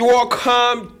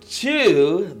Welcome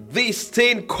to this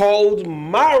thing called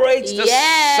marriage, the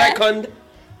second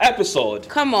episode.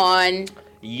 Come on.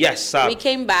 Yes, sir. We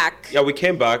came back. Yeah, we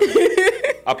came back.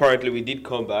 Apparently, we did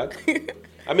come back.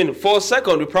 I mean, for a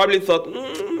second, we probably thought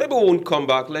maybe we won't come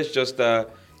back. Let's just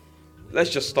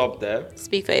stop there.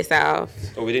 Speak for yourself.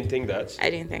 Oh, we didn't think that.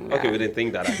 I didn't think that. Okay, we didn't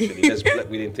think that actually.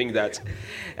 We didn't think that.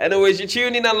 Anyways, you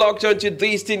tune in and locked on to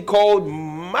this thing called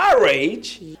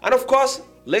marriage, and of course,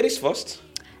 ladies first.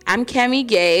 I'm Kemi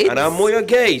Gates. And I'm Moyo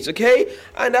Gates, okay?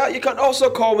 And you can also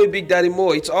call me Big Daddy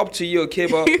Mo. It's up to you, okay?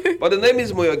 But the name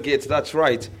is Moyo Gates, that's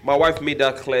right. My wife made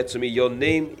that clear to me. Your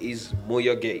name is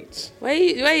Moyo Gates. Why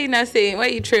are you not saying, why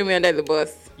are you throwing me under the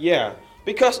bus? Yeah,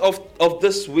 because of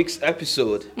this week's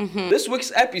episode. Mm-hmm. This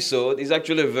week's episode is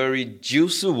actually a very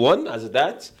juicy one, as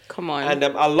that. Come on. And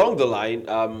along the line,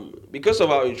 because of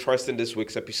how interesting this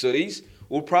week's episode is,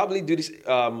 we'll probably do this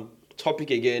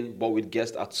topic again, but with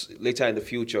guests later in the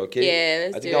future, okay? Yeah,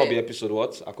 let's I think that'll be episode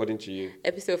what, according to you?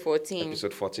 Episode 14.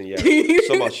 Episode 14, yeah.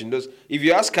 So much she knows. If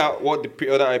you ask her what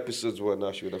the other episodes were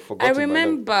now, she would have forgotten. I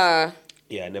remember.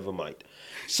 Yeah, never mind.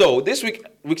 So this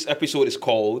week's episode is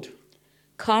called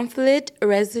Conflict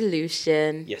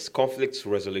Resolution. Yes, conflict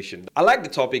resolution. I like the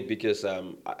topic because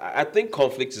I think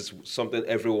conflict is something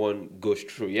everyone goes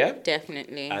through, yeah?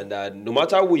 Definitely. And no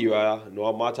matter who you are,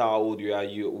 no matter how old you are,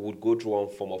 you would go through one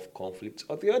form of conflict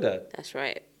or the other. That's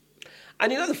right.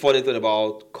 And you know the funny thing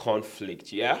about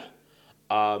conflict, yeah?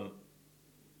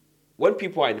 When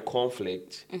people are in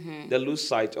conflict, they lose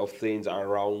sight of things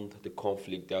around the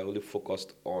conflict. They're really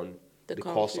focused on the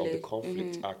cause of the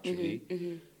conflict, actually.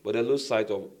 But they lose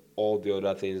sight of all the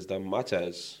other things that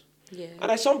matters. Yeah.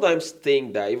 And I sometimes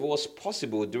think that if it was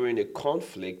possible during a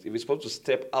conflict, if it's supposed to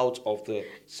step out of the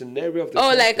scenario of the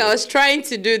conflict. Like I was trying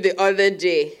to do the other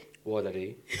day. What are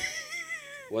they?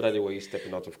 What are they where you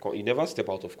stepping out of conflict? You never step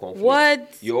out of conflict.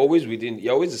 What? You're always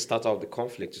the starter of the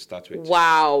conflict to start with.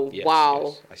 Wow. Yes, wow.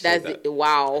 Yes, I said That's that. it.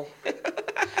 Wow.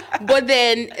 But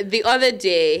then the other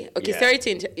day, sorry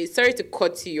to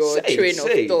cut your train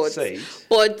of thoughts.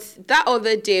 But that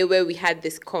other day where we had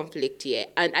this conflict here,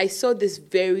 and I saw this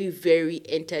very, very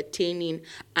entertaining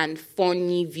and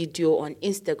funny video on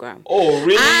Instagram. Oh,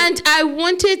 really? And I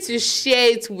wanted to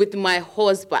share it with my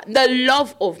husband, the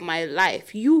love of my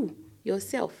life,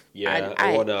 yourself. Yeah, and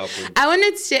I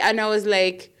wanted to share, and I was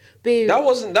like, babe,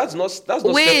 that's not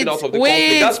stepping out of the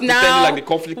conflict. That's pretending like the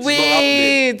conflict is not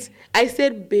happening. I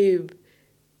said, babe,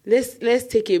 let's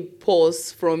take a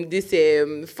pause from this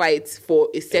fight for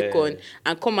a second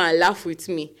and come and laugh with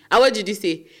me. And what did you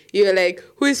say? You were like,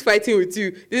 who is fighting with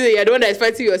you? You're the one that is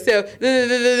fighting yourself.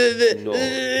 No.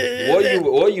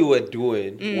 What you were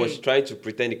doing was trying to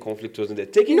pretend the conflict wasn't there.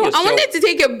 I wanted to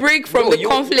take a break from the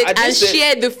conflict and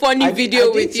share the funny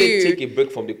video with you. I didn't say take a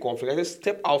break from the conflict. I said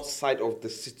step outside of the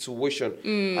situation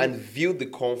and view the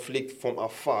conflict from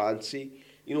afar and see.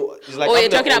 It's like you're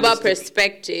talking about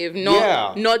perspective,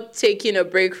 not taking a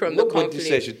break from the conflict. Nobody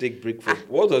says you take break from.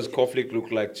 What does conflict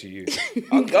look like to you?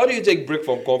 How do you take break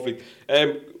from conflict?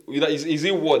 Is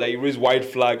it what that you raise white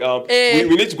flag?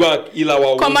 We need to go and heal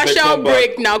our commercial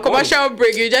break now. Commercial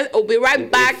break. We'll be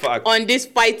right back on this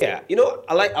fight. Yeah,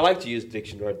 I like to use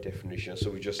dictionary definition, so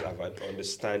we just have an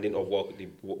understanding of what the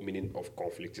meaning of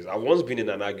conflict is. I've once been in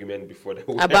an argument before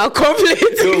about conflict.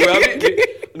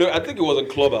 I think it was in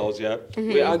Clubhouse. Yeah,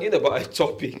 we're arguing about a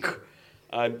topic.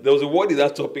 And there was a word in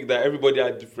that topic that everybody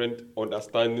had different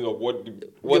understanding of what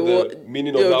the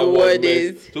meaning of that word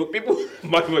is. So people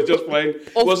might just find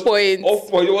off point.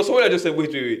 It was someone that just said,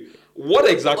 wait. What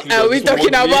exactly are we talking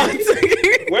about?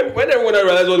 when everyone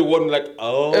realized what the word was like,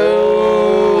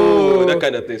 that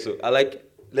kind of thing. So I like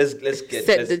let's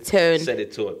set the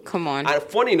tone. Come on. And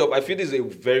funny enough, I feel this is a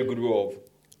very good way of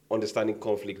understanding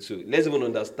conflict too. Let's even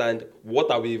understand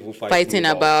what are we even fighting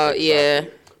about. Exactly. Yeah.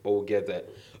 But we'll get there.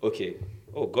 Okay.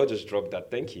 Oh, God just dropped that.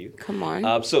 Thank you. Come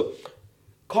on. So,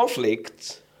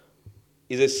 conflict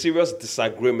is a serious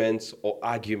disagreement or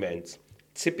argument,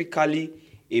 typically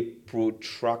a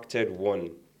protracted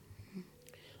one,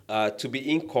 to be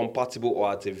incompatible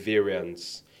or at a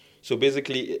variance. So,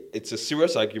 basically, it's a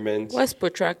serious argument. What's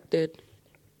protracted?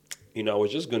 I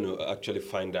was just going to actually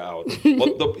find that out.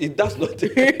 But that's not...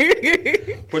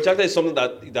 Protracted is something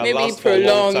that maybe lasts for a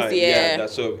long time. Yeah.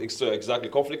 So exactly.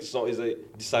 Conflict is a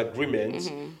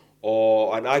disagreement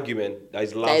or an argument that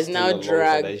is lasting a long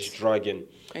time, that is dragging.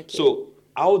 Okay. So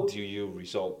how do you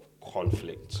resolve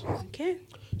conflict? Okay.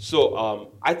 So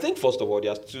I think, first of all,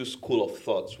 there's two schools of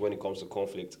thoughts when it comes to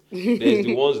conflict. There's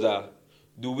the ones that...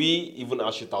 Do we even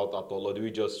hash it out at all, or do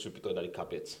we just sweep it under the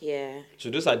carpet? Yeah.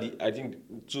 So those are I think,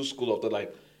 two schools of thought.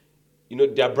 Like,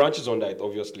 there are branches on that,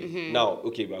 obviously. Now,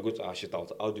 okay, we are going to hash it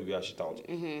out. How do we hash it out?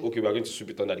 Okay, we are going to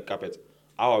sweep it under the carpet.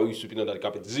 How are we sweeping under the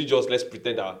carpet? Is it just let's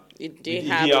pretend that it didn't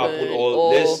happen,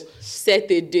 or let's set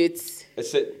a date?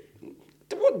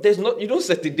 You don't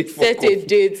set a date for set a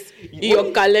date in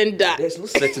your calendar. There's no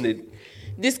setting it.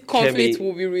 This conflict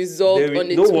will be resolved on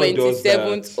the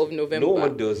 27th of November. No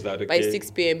one does that, okay? By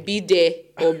 6 p.m. Be there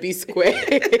or be square.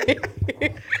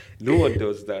 No one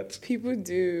does that. People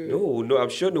do. No, I'm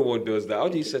sure no one does that. How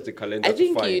do you set a calendar to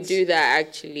fight? I think you do that,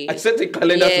 actually. I set a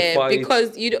calendar to fight.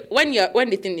 Because when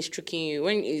the thing is tricking you,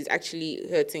 when it's actually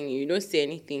hurting you, you don't say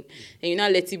anything. And you now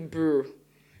let it brew.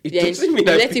 Then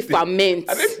let it ferment.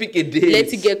 I didn't pick a date.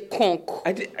 Let it get conk.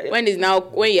 When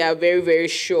you are very, very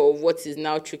sure of what is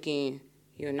now tricking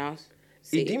you now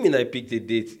say it didn't mean I picked a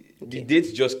date. Okay. The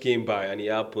date just came by and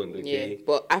it happened, okay? Yeah,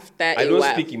 but after a while. I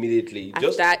don't speak immediately.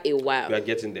 After a while. We are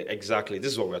getting there. Exactly.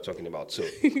 This is what we're talking about. So,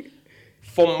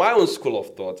 from my own school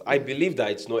of thought, I believe that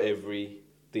it's not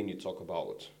everything you talk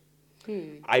about.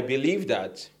 I believe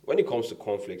that when it comes to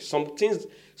conflict, some things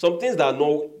that are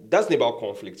not, that's not about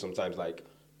conflict sometimes, like,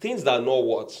 things that are not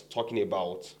worth talking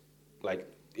about, like,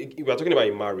 we're talking about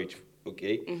in marriage,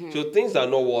 okay? So, things that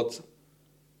are not worth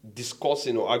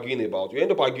discussing or arguing about, you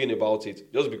end up arguing about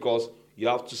it just because you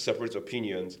have two separate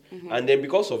opinions, and then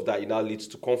because of that it now leads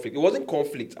to conflict. It wasn't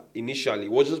conflict initially,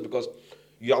 it was just because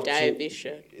you have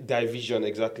division,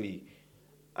 exactly.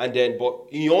 And then, but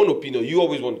in your own opinion, you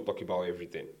always want to talk about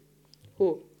everything.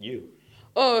 Who? You.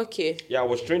 Oh, okay. Yeah, I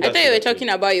was trained. I thought you were talking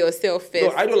about yourself first.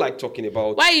 No, I don't like talking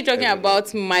about. Why are you talking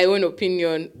about my own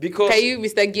opinion? Because can you,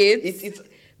 Mr. Gates? It's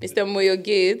Mr. Moyo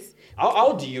Gates.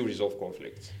 How do you resolve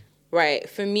conflict? Right.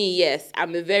 For me, yes.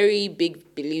 I'm a very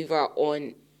big believer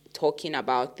on talking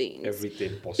about things.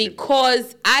 Everything possible.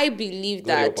 Because I believe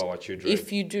that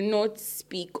if you do not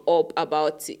speak up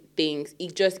about things,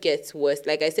 it just gets worse.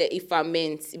 Like I said, it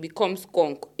ferments, it becomes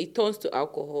skunk, it turns to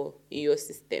alcohol in your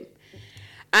system.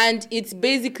 And it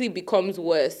basically becomes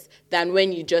worse than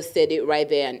when you just said it right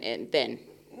there and then.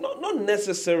 Not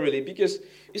necessarily, because,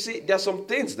 you see, there are some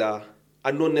things that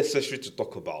are not necessary to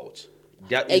talk about.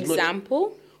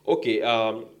 Example? Okay,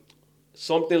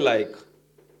 something like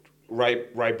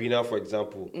Ribena, for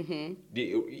example.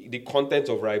 The content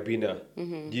of Ribena,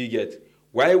 do you get?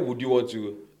 Why would you want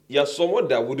to? You're someone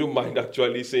that wouldn't mind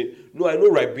actually saying, no, I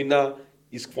know Ribena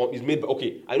is made by,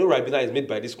 okay, I know Ribena is made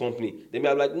by this company. They may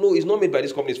have like, no, it's not made by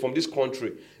this company, it's from this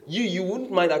country. You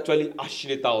wouldn't mind actually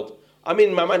hashing it out. I mean,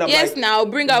 in my mind, I'm yes, now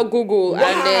bring out Google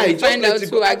and then find out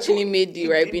who actually made the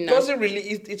Ribena. It doesn't really,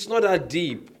 it's not that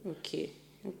deep. Okay.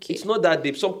 It's not that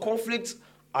deep. Some conflicts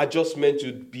are just meant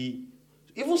to be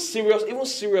even serious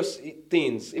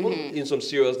things. Even in some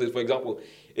serious things. For example,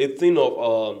 a thing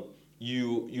of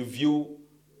you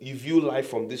view life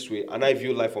from this way, and I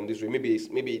view life from this way. Maybe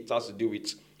it has to do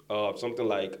with something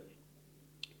like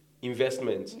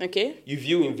investment. Okay. You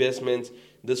view investment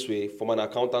this way from an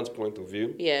accountant's point of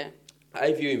view. Yeah.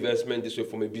 I view investment this way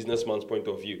from a businessman's point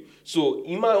of view. So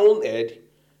in my own head,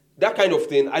 that kind of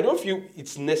thing, I don't feel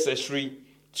it's necessary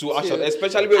to actually,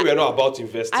 especially when we're not about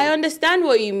investing. I understand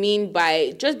what you mean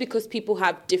by just because people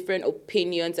have different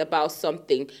opinions about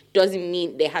something doesn't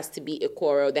mean there has to be a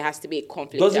quarrel, there has to be a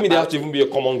conflict. Doesn't mean there has to even be a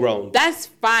common ground. That's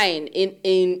fine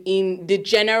in the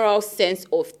general sense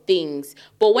of things.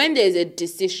 But when there's a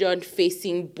decision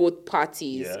facing both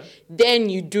parties, then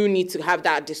you do need to have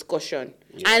that discussion.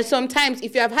 Yeah. And sometimes,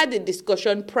 if you have had the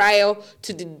discussion prior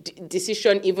to the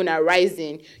decision even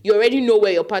arising, you already know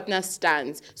where your partner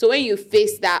stands. So when you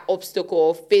face that obstacle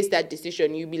or face that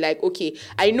decision, you'll be like, okay,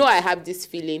 I know I have this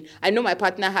feeling. I know my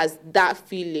partner has that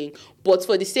feeling. But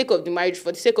for the sake of the marriage,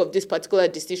 for the sake of this particular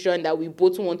decision that we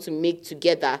both want to make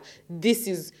together, this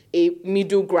is a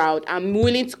middle ground. I'm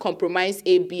willing to compromise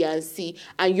A, B, and C.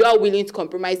 And you are willing to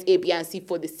compromise A, B, and C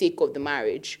for the sake of the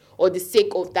marriage or the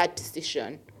sake of that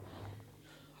decision.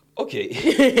 Okay.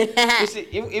 You see,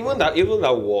 even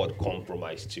that word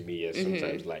compromise to me is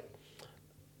sometimes like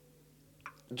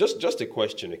just a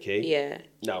question, okay? Yeah.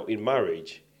 Now, in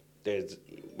marriage,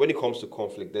 when it comes to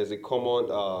conflict, there's a common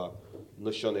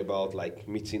notion about like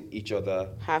meeting each other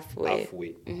halfway.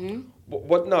 Mm-hmm.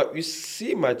 But now you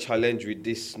see my challenge with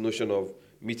this notion of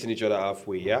meeting each other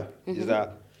halfway, yeah? Is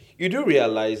that you do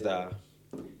realize that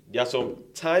there are some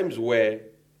times where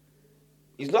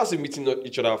it's not as if meeting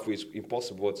each other halfway is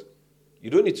impossible, but you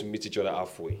don't need to meet each other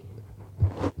halfway.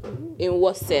 In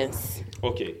what sense?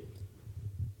 Okay.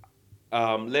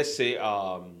 Let's say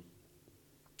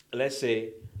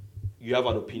you have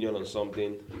an opinion on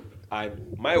something,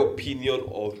 and my opinion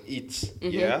of it,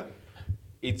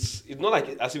 it's not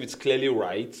like as if it's clearly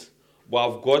right, but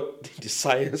I've got the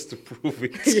science to prove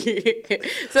it.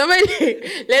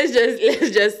 Somebody, let's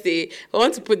just say, I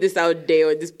want to put this out there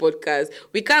on this podcast.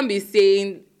 We can't be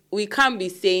saying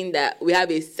that we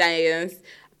have a science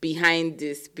behind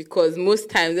this, because most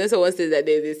times when someone says that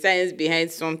there's a science behind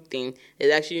something,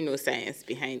 there's actually no science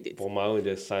behind it. For my own,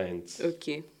 there's science.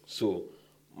 Okay. So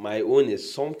my own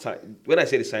is sometimes, when I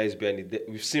say the science behind it,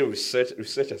 we've seen research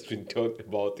has been done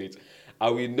about it,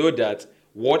 and we know that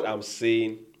what I'm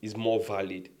saying is more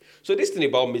valid. So this thing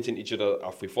about meeting each other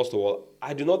halfway, first of all,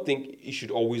 I do not think it should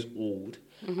always hold.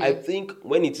 Mm-hmm. I think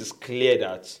when it is clear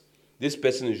that this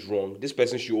person is wrong, this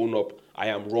person should own up, I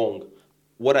am wrong.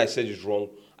 What I said is wrong.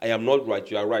 I am not right,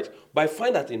 you are right. But I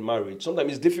find that in marriage,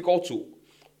 sometimes it's difficult to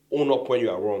own up when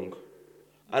you are wrong.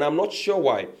 And I'm not sure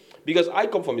why. Because I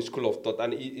come from a school of thought,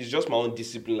 and it's just my own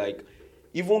discipline. Like,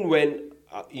 even when,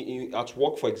 at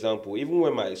work, for example, even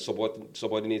when my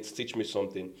subordinates teach me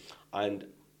something, and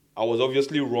I was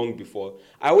obviously wrong before,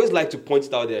 I always like to point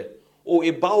it out there. Oh,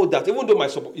 about that, even though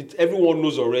everyone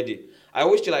knows already, I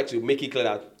always like to make it clear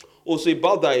that, oh, so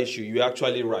about that issue, you're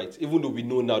actually right, even though we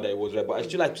know now that it was right, but I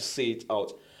still like to say it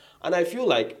out. And I feel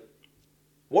like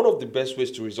one of the best ways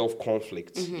to resolve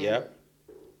conflict,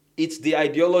 it's the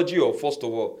ideology of, first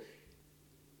of all,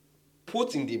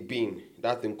 put in the bin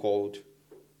that thing called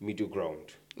middle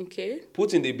ground. Okay.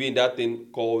 Put in the bin that thing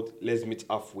called let's meet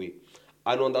halfway.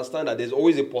 And understand that there's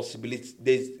always a possibility,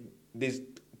 there's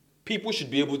people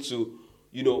should be able to,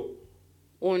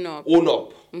 own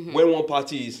up when one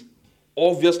party is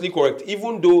obviously correct.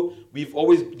 Even though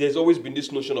there's always been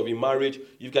this notion of in marriage,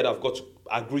 you guys have got to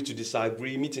agree to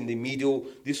disagree, meet in the middle,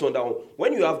 this one, that one.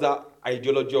 When you have that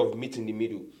ideology of meet in the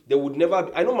middle, there would never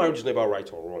be, I know marriage is never right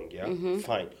or wrong,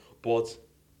 fine. But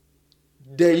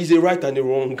there is a right and a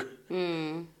wrong.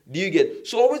 Do you get?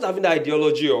 So always having the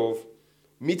ideology of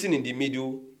meeting in the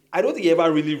middle, I don't think it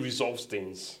ever really resolves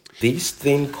things. This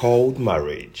thing called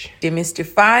marriage.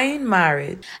 Demystifying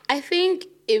marriage. I think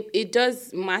it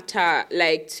does matter,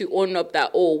 like, to own up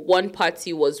that, one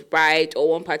party was right or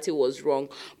one party was wrong.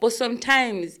 But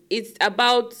sometimes it's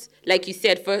about, like you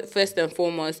said, first and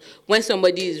foremost, when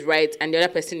somebody is right and the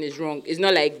other person is wrong, it's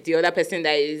not like the other person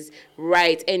that is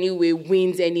right anyway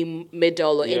wins any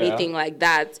medal or anything like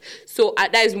that. So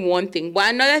that is one thing.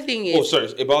 But another thing is... Oh,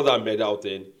 sorry, about that medal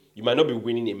thing. You might not be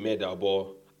winning a medal,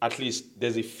 but at least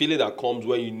there's a feeling that comes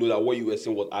when you know that what you were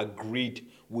saying was agreed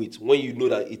with, when you know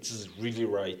that it is really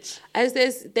right. As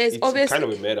there's it's obviously kind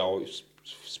of a medal,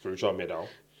 spiritual medal.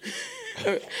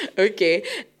 Okay.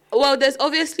 Well, there's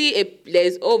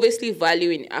obviously value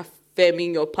in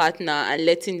affirming your partner and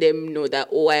letting them know that,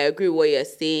 I agree with what you're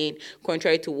saying,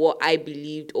 contrary to what I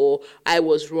believed or I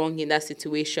was wrong in that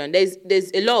situation. There's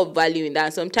a lot of value in that.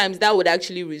 And sometimes that would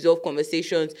actually resolve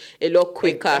conversations a lot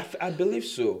quicker. I believe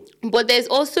so. But there's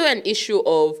also an issue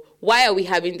of, why are we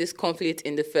having this conflict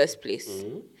in the first place?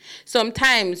 Mm-hmm.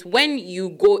 Sometimes when you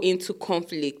go into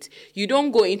conflict, you don't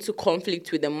go into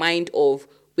conflict with the mind of,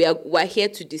 we're here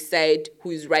to decide who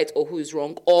is right or who is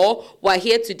wrong, or we're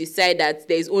here to decide that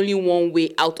there's only one way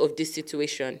out of this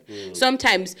situation.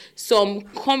 Sometimes some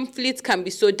conflicts can be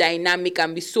so dynamic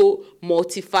and be so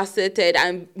multifaceted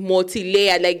and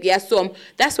multi-layered. Like,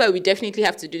 that's why we definitely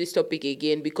have to do this topic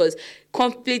again, because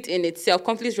conflict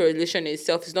resolution in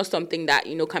itself is not something that,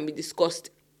 can be discussed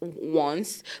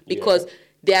once, because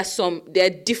there are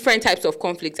different types of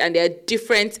conflicts, and they're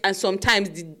different, and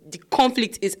sometimes the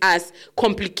conflict is as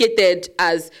complicated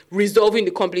as resolving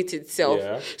the conflict itself.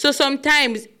 Yeah. So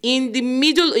sometimes in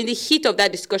the heat of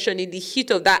that discussion, in the heat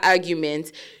of that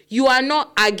argument, you are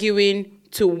not arguing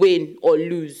to win or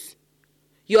lose.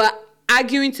 You are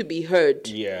arguing to be heard.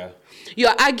 Yeah. You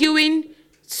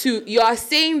are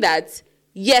saying that,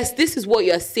 yes, this is what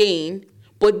you're saying,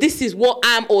 but this is what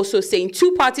I'm also saying.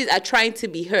 Two parties are trying to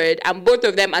be heard, and both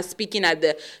of them are speaking at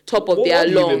the top of their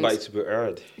lungs. What do you mean by to be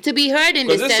heard? To be heard in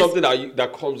the sense... Because this is something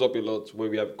that comes up a lot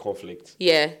when we have conflict.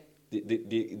 Yeah.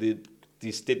 The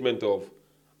statement of,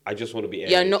 I just want to be heard.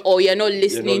 You're not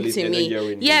listening to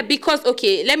me. Yeah, because,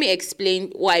 okay, let me explain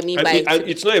what I mean by...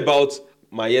 It's not about...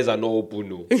 My ears are not open,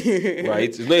 no. Right?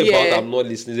 It's not about I'm not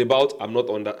listening. It's about I'm not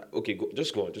on that. Okay,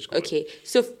 just go on. Okay,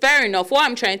 so fair enough. What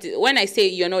I'm trying to... When I say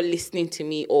you're not listening to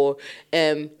me, or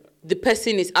the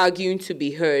person is arguing to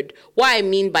be heard, what I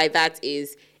mean by that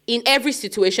is, in every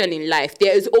situation in life,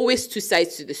 there is always two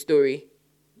sides to the story.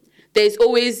 There's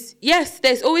always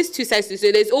two sides to the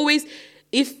story. There's always...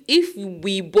 If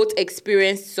we both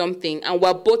experienced something and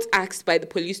we're both asked by the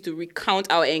police to recount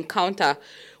our encounter,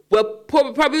 we're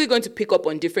probably going to pick up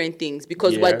on different things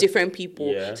because we're different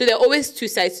people. Yeah. So there are always two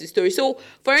sides to the story. So,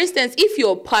 for instance, if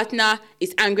your partner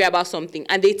is angry about something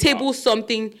and they table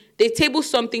something they table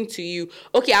something to you.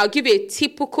 Okay, I'll give you a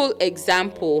typical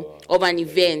example of an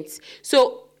event.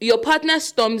 So your partner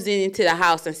storms into the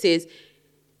house and says,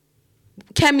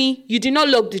 Kemi, you did not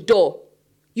lock the door.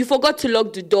 You forgot to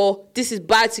lock the door. This is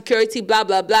bad security, blah,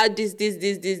 blah, blah. This,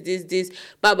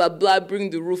 blah, blah, blah. Bring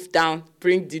the roof down.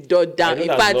 Bring the door down. In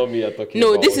fact, not me you're talking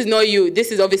no, about. this is not you. This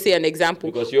is obviously an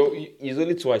example. Because it's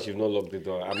only twice you've not locked the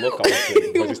door. I'm not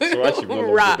counting. Because it's twice you've not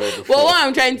locked the door before. Well, what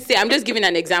I'm trying to say, I'm just giving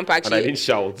an example, actually. And I didn't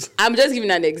shout. I'm just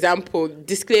giving an example.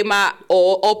 Disclaimer,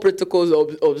 all protocols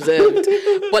observed.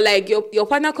 But like your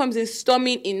partner comes in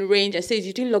storming in range and says,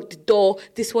 you didn't lock the door,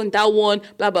 this one, that one,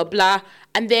 blah, blah, blah.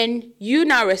 And then you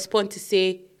now respond to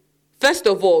say, first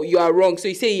of all, you are wrong. So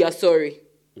you say you're sorry.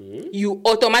 Mm-hmm. You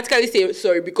automatically say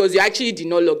sorry because you actually did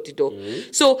not lock the door.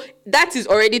 Mm-hmm. So that is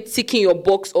already ticking your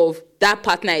box of that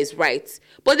partner is right.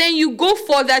 But then you go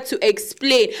further to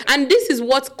explain. And this is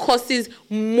what causes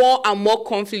more and more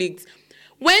conflicts.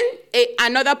 When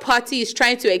another party is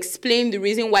trying to explain the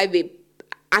reason why they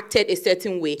acted a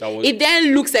certain way, it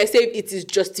then looks as if it is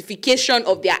justification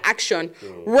of their action.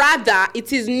 Rather,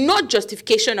 it is not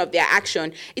justification of their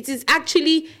action. It is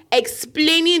actually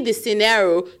explaining the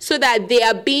scenario so that they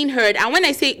are being heard. And when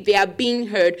I say they are being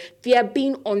heard, they are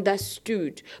being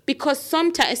understood. Because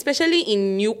sometimes, especially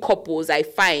in new couples, I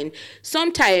find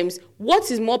sometimes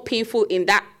what is more painful in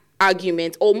that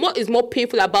argument, or what is more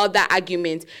painful about that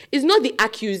argument, is not the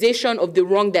accusation of the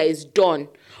wrong that is done,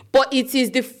 but it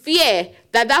is the fear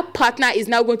that that partner is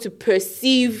now going to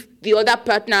perceive the other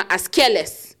partner as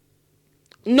careless,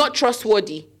 not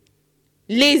trustworthy,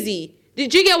 lazy.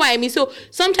 Did you get what I mean? So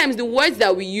sometimes the words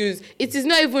that we use, it is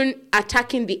not even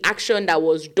attacking the action that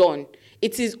was done.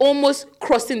 It is almost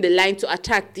crossing the line to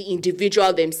attack the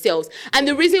individual themselves. And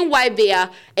the reason why they are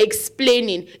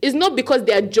explaining is not because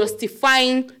they are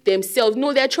justifying themselves.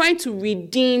 No, they're trying to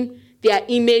redeem their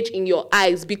image in your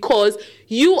eyes, because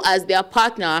you as their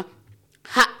partner,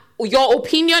 your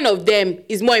opinion of them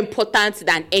is more important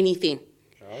than anything.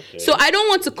 Okay. So I don't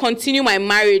want to continue my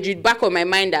marriage with back of my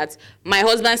mind that my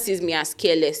husband sees me as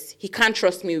careless. He can't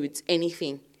trust me with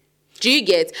anything. Do you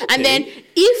get? Okay. And then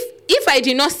if I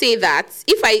did not say that,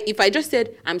 if I just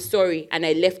said, I'm sorry and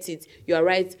I left it, you are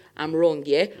right, I'm wrong,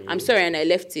 yeah? I'm sorry and I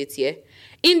left it, yeah?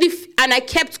 And I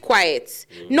kept quiet,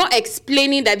 not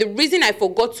explaining that the reason I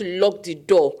forgot to lock the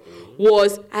door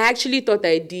was I actually thought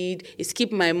I did, it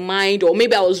skipped my mind, or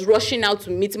maybe I was rushing out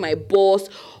to meet my boss,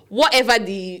 whatever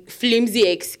the flimsy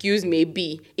excuse may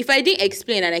be. If I didn't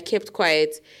explain and I kept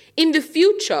quiet, in the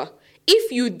future,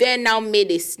 if you then now made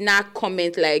a snark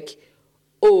comment like,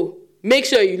 oh, make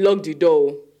sure you lock the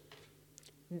door,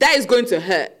 that is going to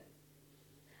hurt.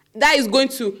 That is going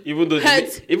to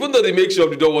hurt. Even though the make sure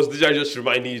of the door was just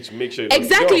reminding you to make sure you lock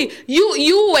exactly. the door.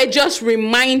 You were just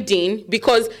reminding,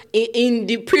 because in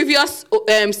the previous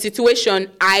situation,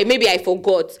 I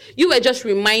forgot. You were just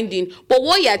reminding. But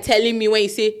what you are telling me when you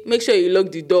say make sure you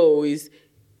lock the door is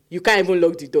you can't even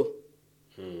lock the door.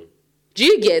 Do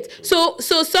you get? So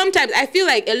sometimes I feel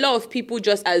like a lot of people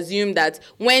just assume that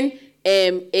when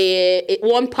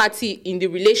one party in the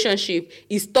relationship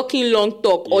is talking long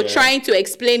talk or trying to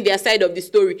explain their side of the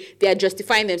story, they are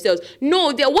justifying themselves.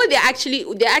 No, they're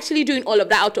actually doing all of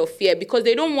that out of fear, because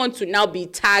they don't want to now be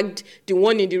tagged the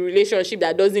one in the relationship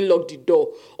that doesn't lock the door,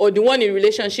 or the one in the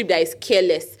relationship that is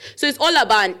careless. So it's all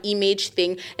about an image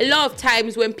thing. A lot of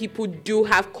times when people do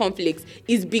have conflicts,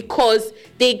 is because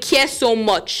they care so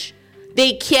much.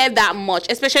 They care that much,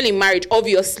 especially in marriage,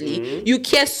 obviously. You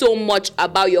care so much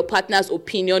about your partner's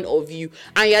opinion of you,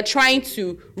 and you're trying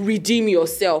to redeem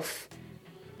yourself.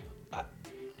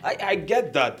 I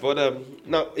get that, but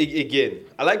now, again,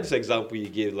 I like this example you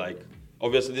gave. Like,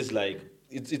 obviously, this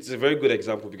it's a very good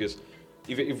example, because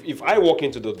if I walk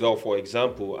into the door, for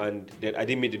example, and then I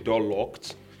didn't make the door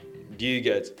locked, do you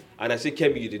get? And I say,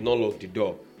 Kemi, you did not lock the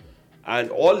door.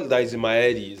 And all that is in my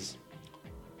head is,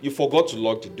 you forgot to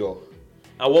lock the door.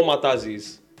 And what matters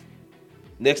is,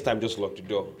 next time, just lock the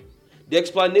door. The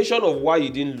explanation of why you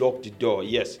didn't lock the door,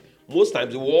 yes, most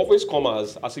times it will always come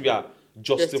as if you are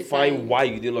justifying why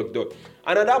you didn't lock the door.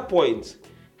 And at that point,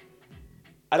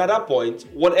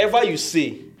 whatever you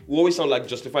say will always sound like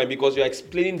justifying, because you're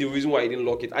explaining the reason why you didn't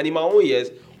lock it. And in my own ears,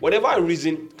 whatever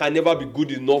reason can never be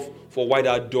good enough for why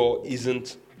that door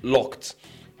isn't locked.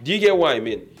 Do you get what I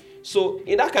mean? So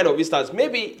in that kind of instance,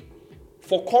 maybe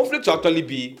for conflict to actually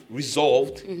be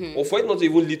resolved, or for it not to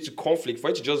even lead to conflict, for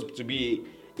it to just to be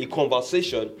a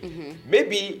conversation,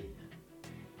 maybe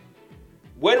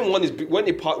when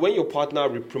your partner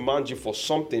reprimands you for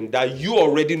something that you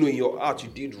already know in your heart you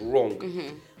did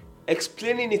wrong,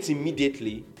 explaining it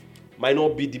immediately might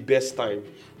not be the best time.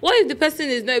 What if the person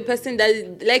is not a person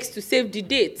that likes to save the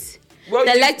dates? Well,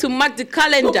 that like to mark the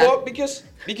calendar? No, because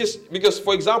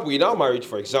for example, in our marriage,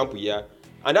 for example, yeah,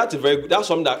 and that's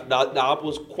something that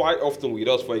happens quite often with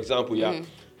us. For example, yeah,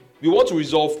 we want to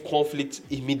resolve conflict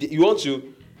immediately.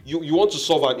 You want to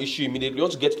solve an issue immediately. You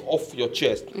want to get it off your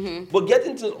chest. But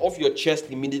getting things off your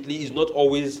chest immediately is not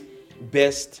always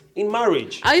best in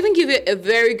marriage. I'll even give you a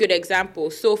very good example.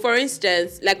 So, for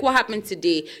instance, like what happened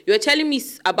today, you were telling me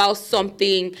about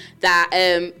something that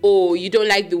you don't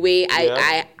like the way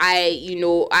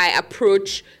I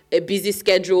approach a busy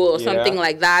schedule or something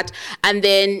like that, and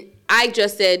then I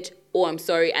just said, "Oh, I'm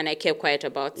sorry," and I kept quiet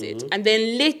about it. And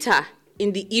then later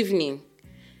in the evening,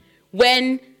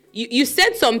 when you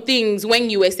said some things when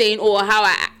you were saying,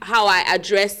 how I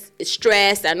address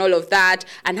stress and all of that,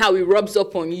 and how it rubs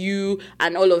up on you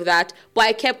and all of that. But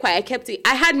I kept quiet.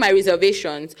 I had my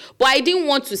reservations, but I didn't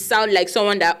want to sound like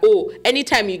someone that,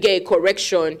 anytime you get a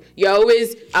correction, you're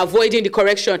always avoiding the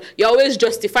correction. You're always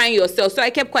justifying yourself. So I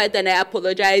kept quiet and I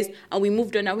apologized, and we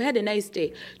moved on and we had a nice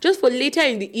day. Just for later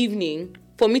in the evening,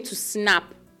 for me to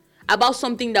snap about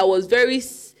something that was very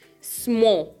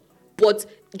small, but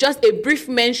just a brief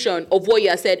mention of what you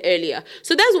had said earlier.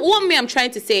 So that's what I'm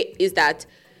trying to say, is that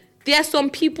there are some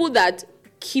people that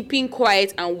keeping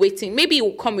quiet and waiting, maybe it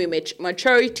will come with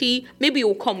maturity, maybe it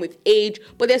will come with age,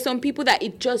 but there's some people that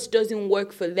it just doesn't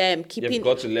work for them, keeping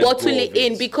bottling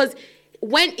in, because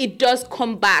when it does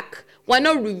come back, we're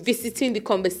not revisiting the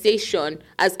conversation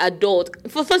as adults.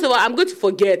 First of all, I'm going to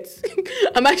forget.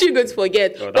 I'm actually going to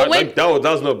forget. Oh,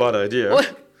 that's not a bad idea.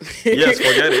 Yes,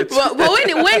 forget it. but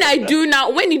when I do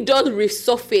now, when it does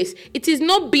resurface, it is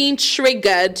not being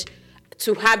triggered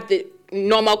to have the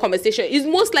normal conversation. It's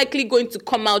most likely going to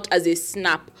come out as a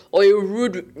snap or a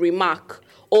rude remark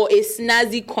or a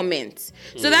snazzy comment.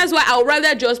 So that's why I'll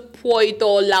rather just pour it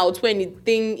all out when the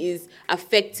thing is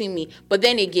affecting me. But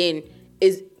then again,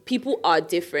 people are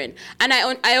different. And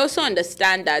I also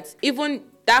understand that even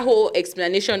that whole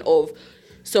explanation of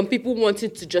some people wanting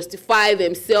to justify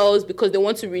themselves because they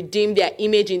want to redeem their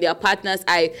image in their partners.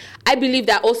 I believe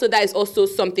that is also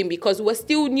something, because we're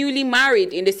still newly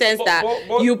married, in the sense that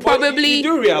you probably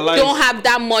don't have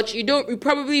that much. You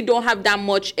probably don't have that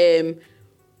much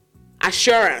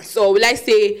assurance, or will I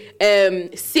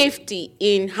say safety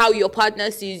in how your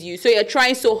partner sees you. So you're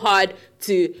trying so hard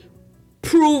to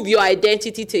prove your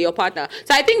identity to your partner.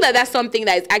 So I think that's something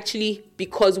that is actually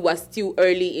because we're still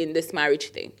early in this marriage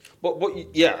thing. But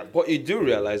you do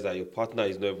realize that your partner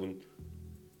is not even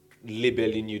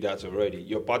labeling you that already.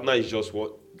 Your partner is just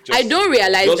what. I don't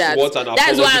realize that.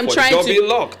 That's why I'm trying to.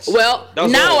 Locked. Well,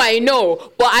 that's now I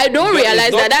know, but I don't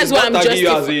realize that. That's why I'm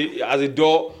just. You as a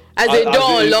door. As a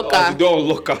door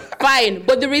unlocker. Fine.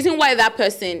 But the reason why that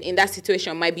person in that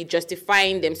situation might be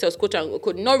justifying themselves, quote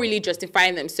unquote, not really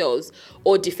justifying themselves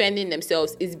or defending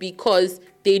themselves, is because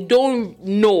they don't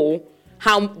know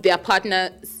how their partner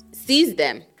sees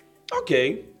them.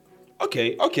 Okay.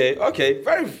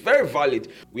 Very, very valid.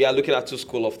 We are looking at two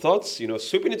schools of thoughts.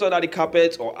 Sweeping it under the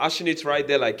carpet or ashing it right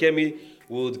there, like Kemi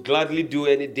would gladly do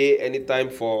any day, anytime,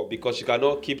 because she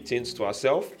cannot keep things to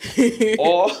herself.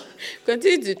 Or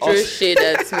continue to throw shade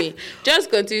at me. Just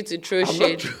continue to throw shade.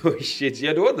 I'm not throwing shade.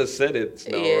 You're the one that said it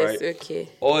now, yes, right? Okay.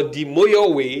 Or the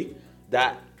Moyo way,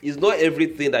 that is not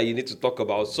everything that you need to talk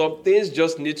about. Some things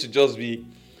just need to just be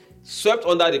swept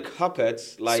under the carpet.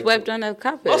 Swept under the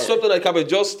carpet? Not swept under the carpet,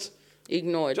 just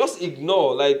ignored. Just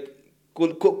ignore, like. It's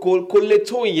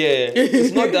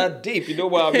not that deep, you know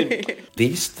what I mean?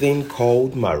 This thing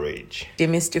called marriage.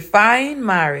 Demystifying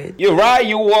marriage. You're right,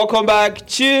 you're welcome back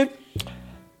to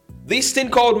this thing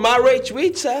called marriage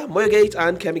with Moyo Gates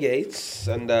and Kemi Gates.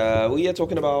 And we are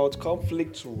talking about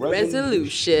conflict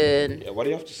resolution. Yeah, what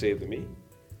do you have to say to me?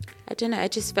 I don't know, I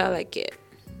just felt like it.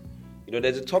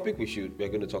 There's a topic we're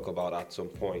going to talk about at some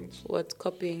point. What?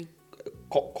 Copying?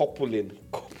 Coupling.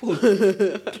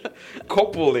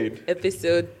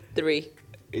 Episode 3.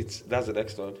 That's the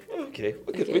next one. Okay.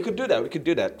 We could do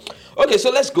that. Okay, so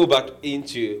let's go back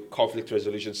into conflict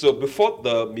resolution. So before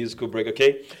the musical break,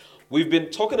 okay, we've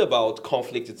been talking about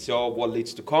conflict itself, what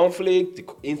leads to conflict,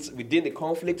 within the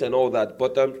conflict and all that.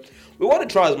 But we want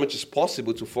to try as much as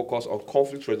possible to focus on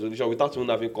conflict resolution without even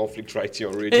having conflict right here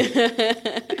already.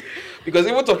 Because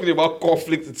even talking about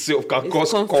conflict itself can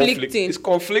cause conflict. It's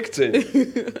conflicting.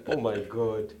 Oh my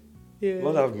God. Yeah.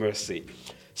 Lord have mercy.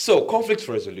 So, conflict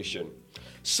resolution.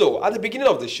 So, at the beginning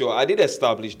of the show, I did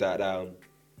establish that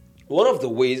one of the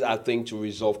ways I think to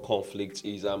resolve conflict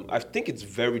is, I think it's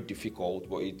very difficult,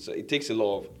 but it takes a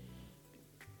lot of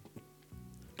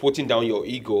putting down your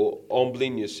ego,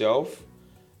 humbling yourself,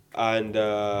 and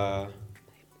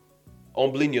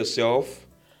humbling yourself.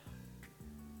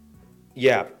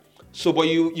 Yeah. So, but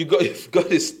you've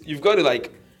got to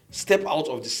like step out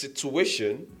of the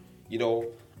situation,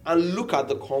 and look at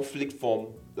the conflict from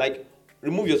like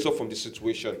remove yourself from the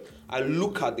situation and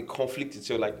look at the conflict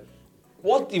itself. Like,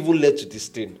 what even led to this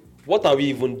thing? What are we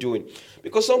even doing?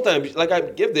 Because sometimes, like I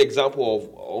gave the example of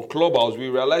on Clubhouse, we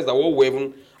realized that what we're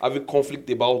even having conflict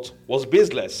about was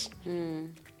baseless.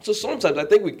 So sometimes I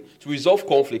think to resolve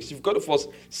conflicts, you've got to first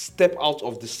step out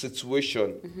of the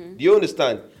situation. Do you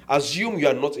understand? Assume you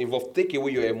are not involved. Take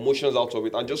away your emotions out of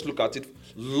it and just look at it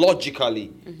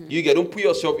logically. Don't put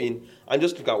yourself in and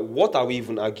just look at what are we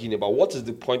even arguing about? What is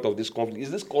the point of this conflict? Is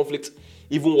this conflict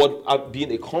even what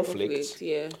being a conflict?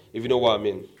 Yeah. If you know what I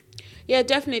mean. Yeah,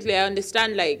 definitely. I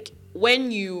understand. Like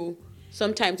when you're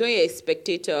a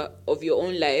spectator of your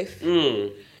own life,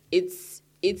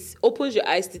 it opens your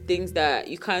eyes to things that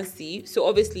you can't see. So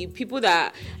obviously, people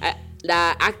that are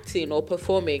acting or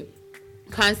performing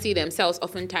can't see themselves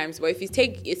oftentimes. But if you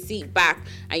take a seat back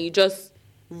and you just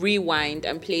rewind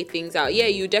and play things out,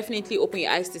 you definitely open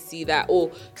your eyes to see that,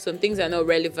 some things are not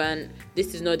relevant.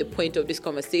 This is not the point of this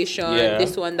conversation.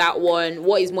 This one, that one,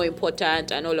 what is more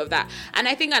important, and all of that. And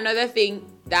I think another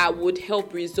thing that would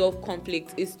help resolve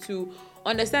conflict is to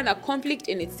understand that conflict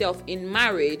in itself in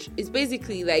marriage is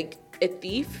basically like a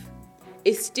thief.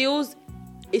 It steals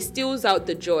out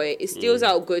the joy. It steals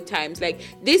out good times. Like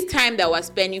this time that we're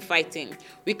spending fighting,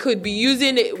 we could be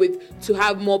using it to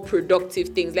have more productive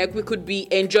things. Like we could be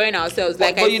enjoying ourselves.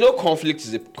 But conflict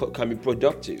can be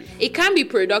productive. It can be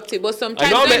productive, but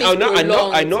sometimes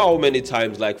I know how many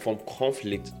times, like from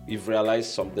conflict, we've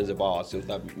realized some things about ourselves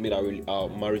that made our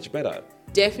marriage better.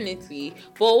 Definitely.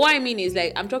 But what I mean is,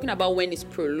 like, I'm talking about when it's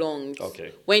prolonged.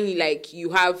 Okay. When you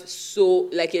have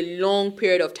a long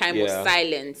period of time of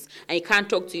silence and you can't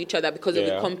talk to each other because of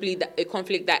a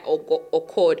conflict that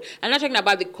occurred. I'm not talking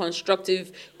about the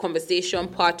constructive conversation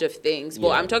part of things, but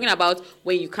I'm talking about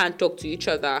when you can't talk to each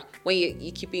other, when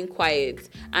you're keeping quiet.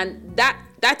 And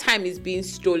that time is being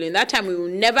stolen. That time, we will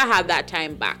never have that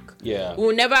time back. Yeah.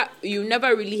 You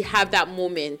never really have that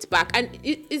moment back. And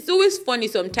it's always funny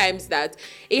sometimes that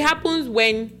it happens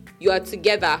when you are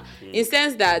together. In the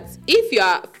sense that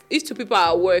if two people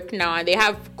are at work now and they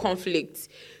have conflict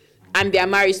and they are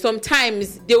married,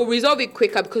 sometimes they will resolve it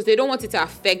quicker because they don't want it to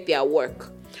affect their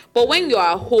work. But when you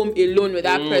are at home alone with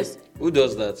that person, who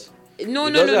does that? No.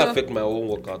 It doesn't affect my own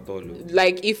work at all.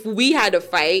 Like if we had a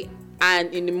fight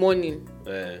and in the morning,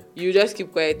 you just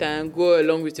keep quiet and go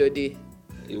along with your day.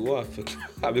 It will affect.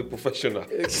 I'm a professional.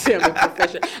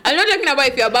 I'm not talking about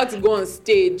if you're about to go on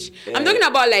stage. I'm talking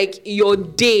about like your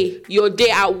day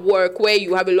at work where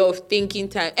you have a lot of thinking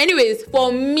time. Anyways,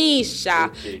 for me,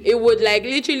 it would like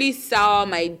literally sour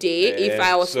my day if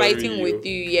I was fighting with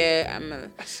you. Yeah,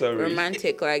 I'm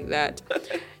romantic like that.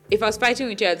 If I was fighting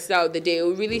with you at the start of the day, it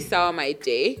would really sour my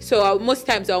day. So most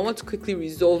times I want to quickly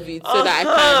resolve it so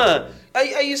that I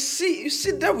can. You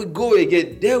see, there we go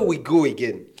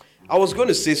again. I was going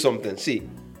to say something. See,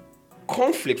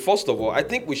 conflict, first of all, I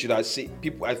think we should see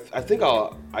people. I think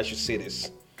I should say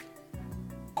this.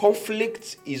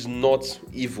 Conflict is not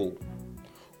evil.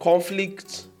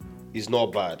 Conflict is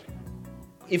not bad.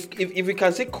 If we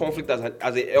can say conflict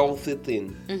as a healthy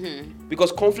thing,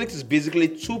 because conflict is basically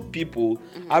two people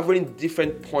having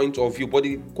different points of view. But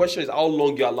the question is how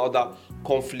long you allow that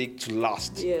conflict to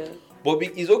last. Yeah. But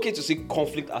it's okay to see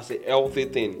conflict as a healthy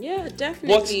thing. Yeah,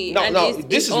 definitely. But now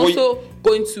this is also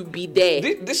going to be there.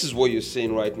 This is what you're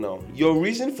saying right now. Your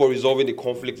reason for resolving the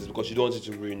conflict is because you don't want it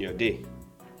to ruin your day.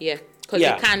 Yeah, because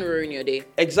it can ruin your day.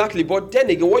 Exactly. But then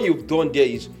again, what you've done there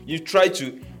is you try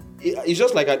to... It's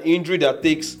just like an injury that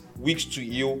takes weeks to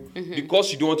heal.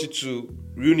 Because you don't want it to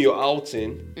ruin your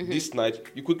outing this night,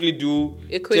 you quickly do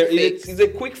a quick fix. It's a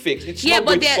quick fix. It's not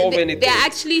going to solve anything. There are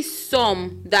actually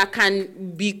some that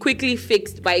can be quickly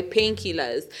fixed by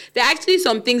painkillers. There are actually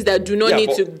some things that do not need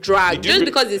to drag. Just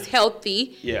because it's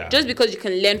healthy, just because you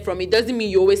can learn from it, doesn't mean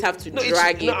you always have to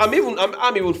drag it. No,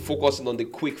 I'm even focusing on the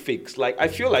quick fix. Like I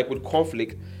feel like with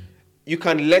conflict, you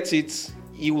can let it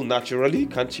heal naturally,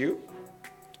 can't you?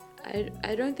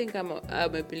 I don't think I'm a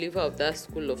believer of that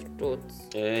school of thought.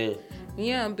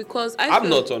 Yeah, because I'm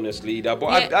not honestly either.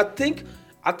 But I think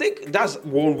that's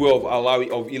one way of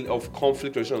allowing of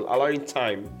conflict resolution, allowing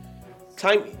time.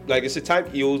 Time, like I said, time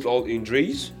heals all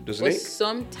injuries, doesn't it?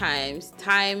 Sometimes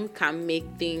time can make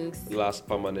things last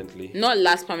permanently. Not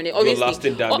last permanently, obviously. Not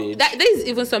lasting damage. That is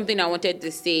even something I wanted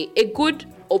to say. A good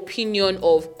opinion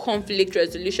of conflict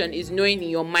resolution is knowing in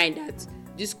your mind that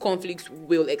this conflict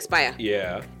will expire.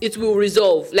 Yeah. It will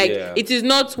resolve. It is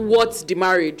not what's the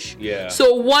marriage. Yeah.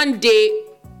 So one day,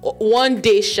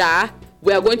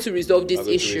 we are going to resolve this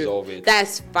issue.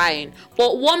 That's fine.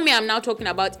 But what I'm now talking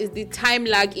about is the time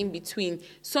lag in between.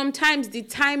 Sometimes the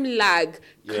time lag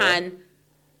can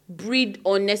breed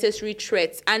unnecessary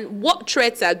threats. And what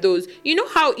threats are those? You know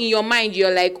how in your mind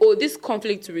you're like, oh, this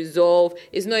conflict to resolve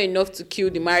is not enough to kill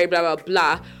the marriage, blah, blah,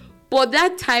 blah. But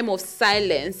that time of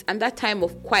silence and that time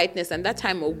of quietness and that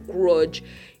time of grudge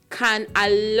can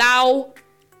allow,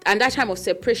 and that time of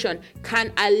separation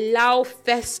can allow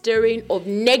festering of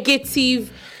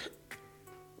negative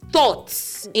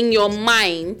thoughts in your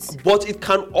mind. But it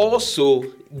can also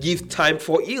give time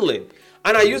for healing.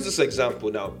 And I use this example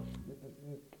now.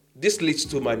 This leads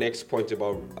to my next point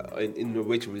about in the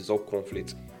way to resolve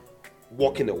conflict.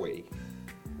 Walking away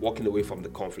from the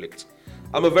conflict.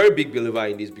 I'm a very big believer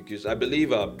in this because I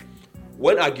believe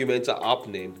when arguments are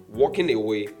happening, walking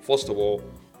away, first of all,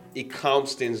 it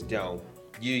calms things down.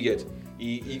 You get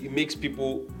it makes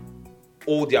people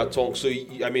hold their tongue. So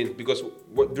because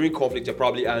during conflict you're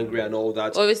probably angry and all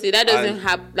that. Obviously, that doesn't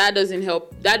help.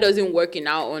 That doesn't work in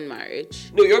our own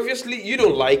marriage. No, obviously you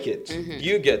don't like it. Mm-hmm.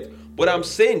 You get. But I'm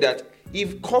saying that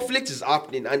if conflict is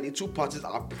happening and the two parties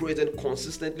are present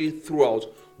consistently throughout,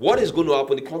 what is going to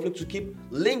happen? The conflict will keep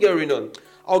lingering on.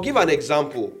 I'll give an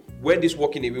example when this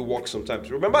walking away works sometimes.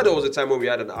 Remember there was a time when we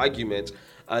had an argument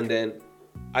and then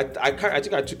I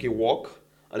think I took a walk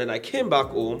and then I came back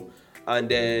home and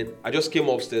then I just came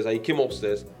upstairs and he came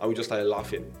upstairs and we just started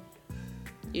laughing.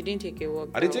 You didn't take a walk?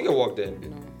 I didn't take a walk then.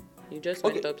 No, you just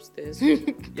went upstairs.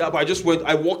 Yeah, but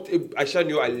I walked, I sure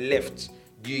knew I left.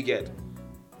 Do you get?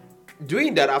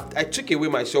 Doing that, I took away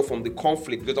myself from the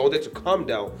conflict because I wanted to calm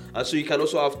down. And so you can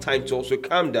also have time to also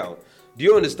calm down. Do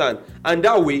you understand? And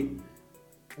that way,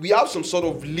 we have some sort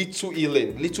of little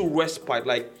healing, little respite,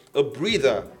 like a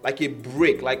breather, like a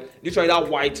break, like literally that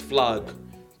white flag.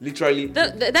 Literally.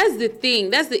 That's the thing.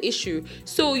 That's the issue.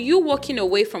 So you walking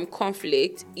away from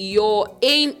conflict, your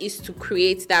aim is to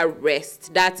create that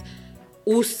rest, that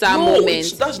USA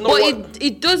moment. That's not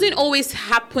it doesn't always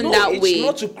happen that way. It's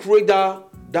not to create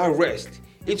that rest.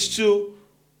 It's to,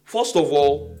 first of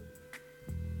all,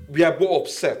 we are both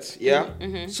upset, yeah?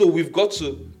 Mm-hmm. So we've got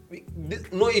to,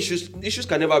 no issues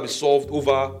can never be solved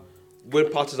over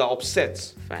when parties are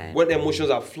upset. Fine. When emotions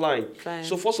are flying. Fine.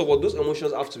 So first of all, those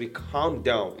emotions have to be calmed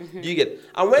down. Mm-hmm. Do you get?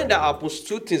 And when that happens,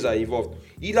 two things are involved.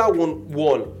 Either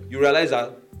one, you realize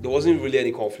that there wasn't really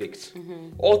any conflict.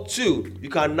 Mm-hmm. Or two, you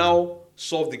can now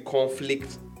solve the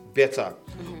conflict better.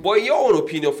 Mm-hmm. But in your own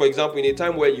opinion, for example, in a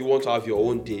time where you want to have your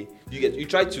own day, you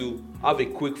try to have a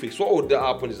quick fix. What would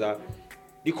happen is that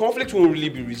the conflict won't really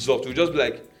be resolved. We'll just be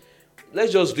like,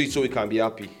 let's just do it so we can be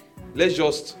happy. Let's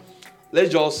just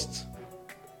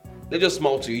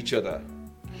smile to each other.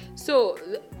 So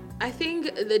I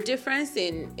think the difference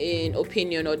in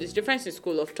opinion, or this difference in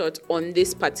school of thought on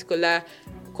this particular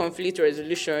conflict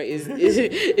resolution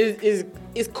is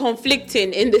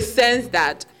conflicting in the sense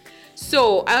that,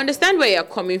 so I understand where you're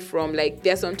coming from. Like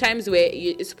there are some times where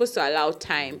you're supposed to allow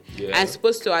time and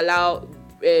supposed to allow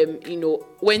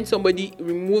when somebody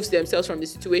removes themselves from the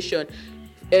situation,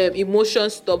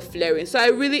 emotions stop flaring. So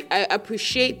I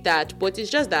appreciate that, but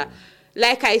it's just that,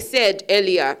 like I said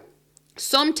earlier,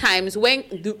 sometimes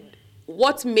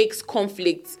what makes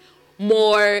conflict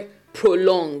more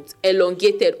prolonged,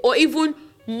 elongated, or even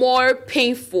more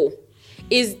painful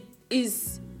is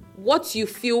what you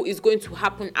feel is going to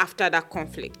happen after that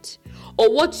conflict,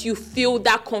 or what you feel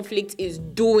that conflict is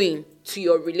doing to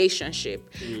your relationship.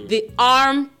 The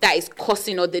harm that is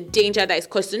causing, or the danger that is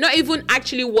causing, not even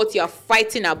actually what you're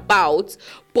fighting about,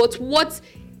 but what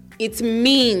it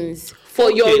means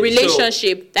for your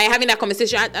relationship that you're having that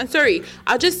conversation. I'm sorry,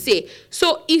 I'll just say,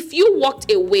 so if you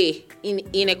walked away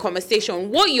in a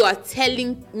conversation, what you are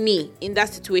telling me in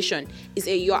that situation is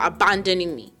you're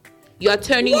abandoning me. You're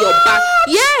turning your back.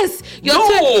 Yes,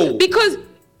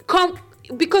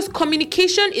 because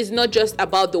communication is not just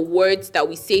about the words that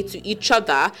we say to each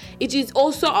other. It is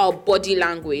also our body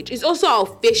language. It's also our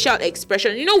facial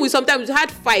expression. We sometimes had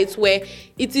fights where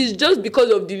it is just because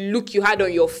of the look you had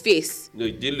on your face. No,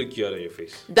 it did look you had on your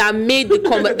face. That made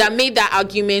that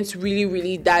argument really,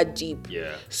 really that deep.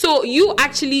 Yeah. So you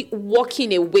actually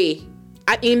walking away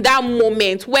in that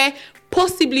moment where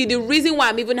possibly the reason why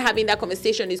I'm even having that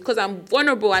conversation is because I'm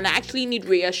vulnerable and I actually need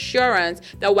reassurance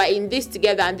that we're in this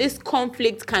together and this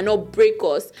conflict cannot break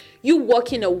us. You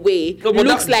walking away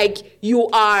looks like you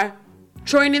are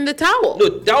throwing in the towel. No,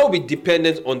 that will be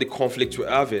dependent on the conflict we're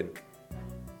having.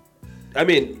 I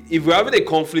mean, if we're having a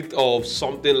conflict of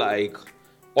something like,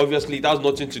 obviously it has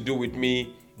nothing to do with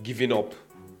me giving up.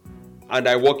 and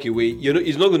I walk away,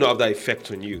 it's not going to have that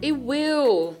effect on you. It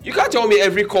will. You can't tell me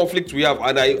every conflict we have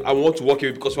and I want to walk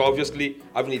away because we're obviously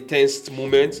having a tense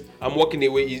moment. I'm walking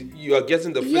away. You are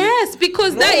getting the feeling. Yes,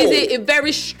 because that is a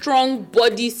very strong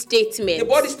body statement. The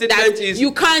body statement is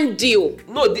you can't deal.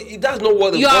 No, that's not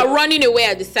what you are running away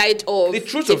at the sight of the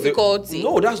truth difficulty.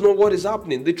 No, that's not what is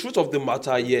happening. The truth of the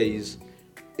matter here is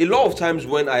a lot of times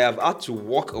when I have had to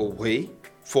walk away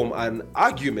from an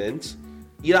argument,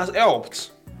 it has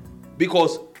helped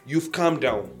because you've calmed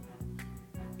down.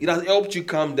 It has helped you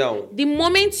calm down. The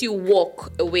moment you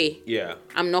walk away, yeah,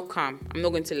 I'm not calm. I'm not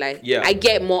going to lie. Yeah, I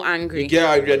get more angry. You get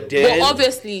angry then. But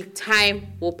obviously, time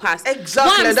will pass.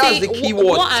 Exactly, and that's the key word.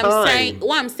 What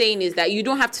I'm saying is that you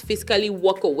don't have to physically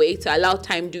walk away to allow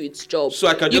time do its job. So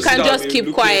I can just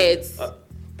keep quiet.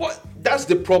 But that's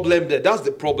the problem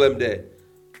there.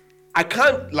 I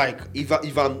can't, like,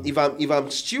 if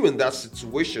I'm still in that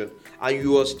situation and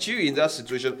you are still in that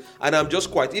situation and I'm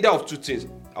just quiet, either of two things,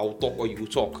 I will talk or you will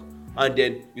talk, and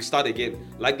then we start again.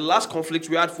 Like the last conflict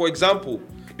we had, for example,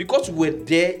 because we're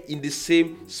there in the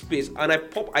same space and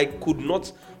I could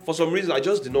not, for some reason, I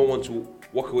just did not want to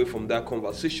walk away from that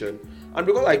conversation, and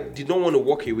because I did not want to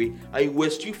walk away and we're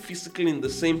still physically in the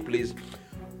same place,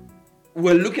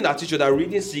 we're looking at each other,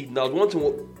 reading signals.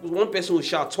 One person will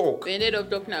shout, talk. We ended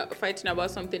up fighting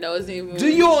about something that wasn't even. Do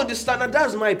you understand? And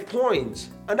that's my point.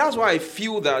 And that's why I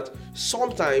feel that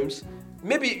sometimes,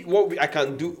 maybe what I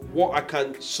can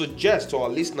suggest to our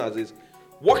listeners is,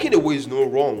 walking away is no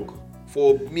wrong.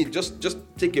 For me, just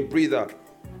take a breather,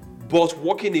 but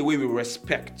walking away with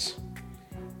respect.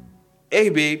 Hey,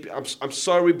 babe, I'm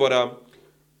sorry, but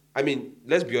I mean,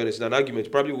 let's be honest, in an argument, it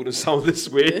probably wouldn't sound this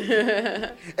way.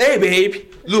 Hey,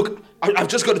 babe, look, I've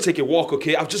just got to take a walk,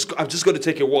 okay? I've just got to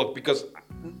take a walk because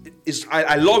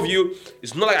I love you.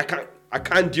 It's not like I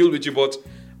can't deal with you, but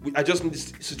I just need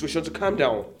this situation to calm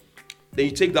down. Then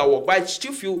you take that walk. But I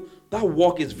still feel that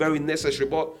walk is very necessary.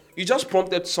 But you just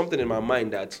prompted something in my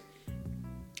mind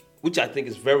which I think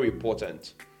is very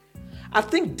important. I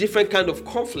think different kind of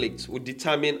conflicts would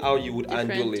determine how you would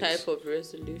handle it. Different type of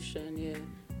resolution, yeah.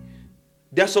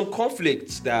 There are some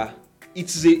conflicts that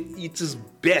it is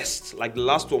best, like the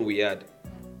last one we had,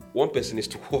 one person needs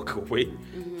to walk away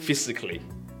physically.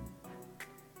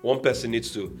 One person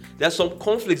needs to. There are some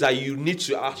conflicts that you need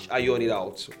to iron it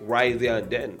out right there and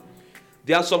then.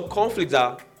 There are some conflicts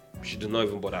that you do not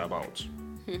even bother about.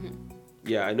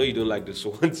 Yeah, I know you don't like these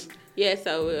ones. Yes,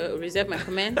 I will reserve my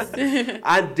comments.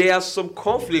 And there are some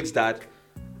conflicts that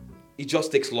it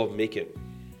just takes love making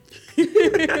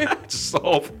to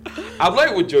solve. I'm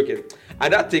not even joking.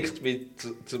 And that takes me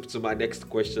to my next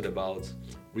question about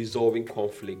resolving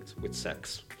conflict with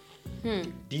sex.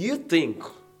 Do you think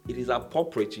it is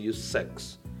appropriate to use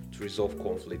sex to resolve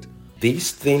conflict?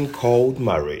 This thing called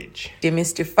marriage.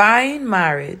 Demystifying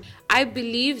marriage. I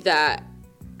believe that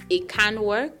it can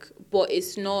work, but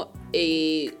it's not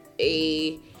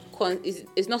it's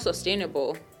not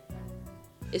sustainable.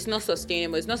 It's not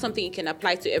sustainable. It's not something you can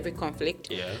apply to every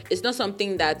conflict. Yeah. It's not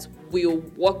something that will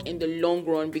work in the long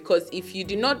run, because if you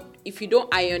don't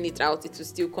iron it out, it will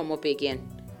still come up again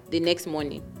the next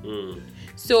morning.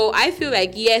 So I feel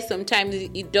like, yes, sometimes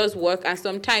it does work, and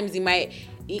sometimes it might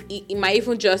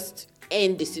even just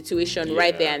end the situation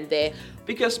right there and there.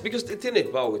 Because the thing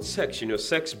about with sex,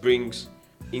 sex brings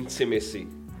intimacy.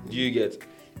 Do you get?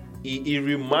 It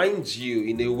reminds you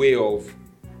in a way of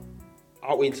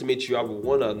how intimate you are with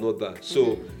one another.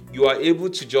 So you are able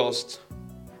to just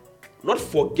not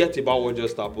forget about what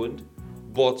just happened,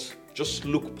 but just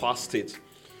look past it.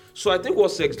 So I think what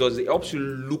sex does, it helps you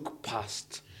look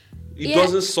past. It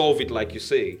doesn't solve it, like you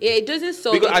say. Yeah, it doesn't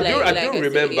solve because it.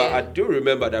 I do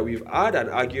remember that we've had an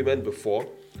argument before,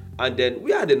 and then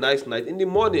we had a nice night. In the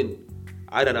morning,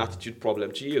 I had an attitude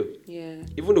problem to you. Yeah.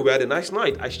 Even though we had a nice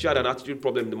night, I still had an attitude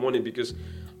problem in the morning because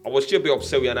I was still a bit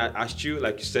upset with you, and I asked you,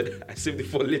 like you said, I saved it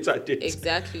for later dates.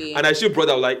 Exactly. And I still brought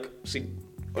out, like, see,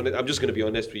 I'm just going to be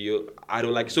honest with you, I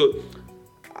don't like it. So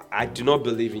I do not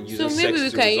believe in using sex to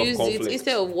resolve conflict. So maybe we can use it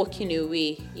instead of walking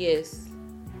away. Yes.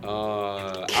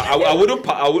 I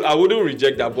wouldn't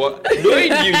reject that, but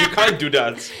knowing you can't do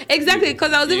that. Exactly,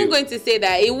 because I was even going to say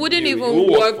that it wouldn't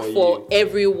even work for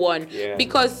everyone. Yeah.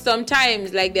 Because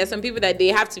sometimes, like, there are some people that they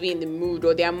have to be in the mood,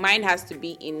 or their mind has to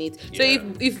be in it. So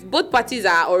if both parties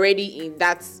are already in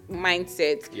that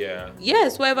mindset,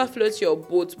 yes, whoever floats your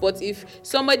boat. But if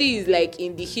somebody is like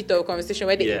in the heat of a conversation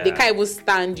where they can't even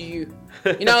stand you,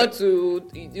 you want to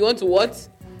what?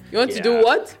 You want to do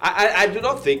what? I do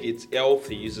not think it's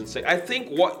healthy using sex. I think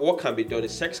what can be done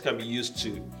is sex can be used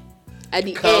to at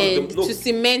the end to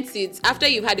cement it after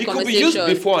you've had the conversation. It could be used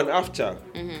before and after.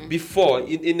 Before,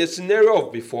 in the scenario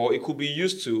of before, it could be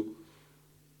used to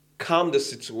calm the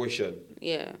situation.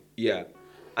 Yeah. Yeah.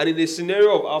 And in the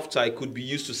scenario of after, it could be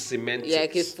used to cement it.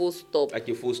 Like a full stop. Like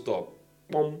a full stop.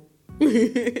 Boom.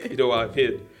 You know what I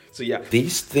mean? So yeah.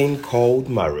 This thing called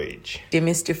marriage.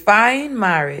 Demystifying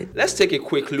marriage. Let's take a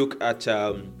quick look at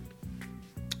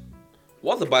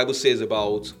what the Bible says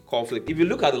about conflict. If you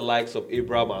look at the likes of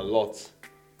Abraham and Lot,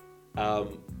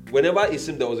 whenever it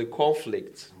seemed there was a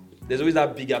conflict, there's always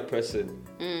that bigger person.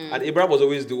 And Abraham was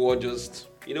always the one just,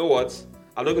 you know what?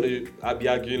 I'm not going to be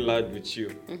arguing land with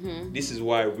you. This is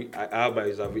why I have my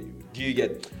reserve. Do you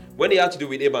get? When it had to do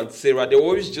with Abraham and Sarah, there was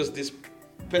always just this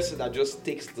person that just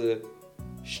takes the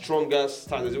strongest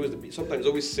stand. Sometimes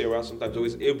always Sarah, sometimes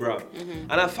always Abraham.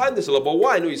 And I find this a lot. But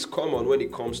what I know is common when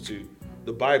it comes to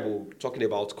the Bible talking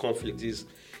about conflict is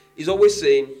always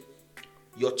saying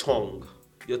your tongue.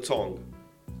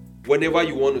 Whenever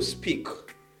you want to speak,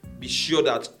 be sure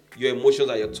that your emotions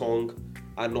and your tongue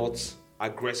are not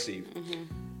aggressive.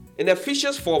 In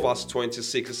Ephesians 4 verse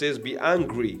 26, it says, be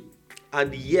angry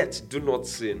and yet do not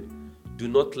sin. Do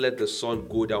not let the sun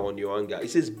go down on your anger.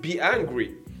 It says, be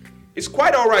angry. It's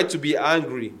quite all right to be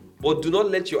angry, but do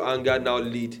not let your anger now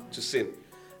lead to sin.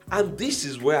 And this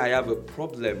is where I have a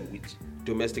problem with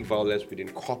domestic violence within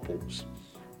couples.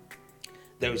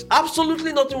 There is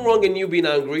absolutely nothing wrong in you being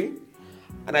angry.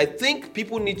 And I think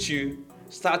people need to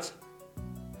start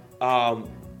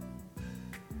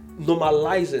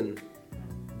normalizing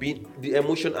the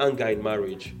emotion anger in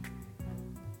marriage.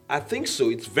 I think so.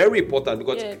 It's very important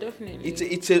because definitely.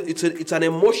 It's an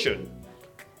emotion.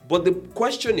 But the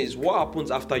question is, what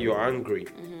happens after you're angry?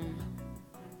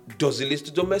 Does it lead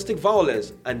to domestic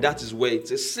violence? And that is where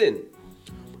it's a sin.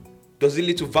 Does it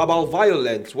lead to verbal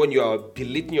violence when you are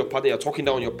belittling your partner, you're talking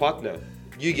down on your partner?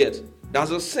 You get, that's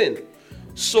a sin.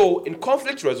 So in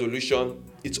conflict resolution,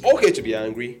 it's okay to be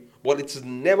angry, but it's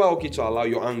never okay to allow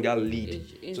your anger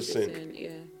lead to sin. Yeah.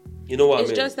 You know what I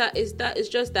mean? It's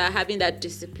just that having that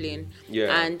discipline.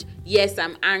 Yeah. And yes,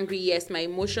 I'm angry. Yes, my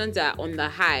emotions are on the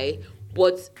high.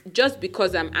 But just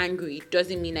because I'm angry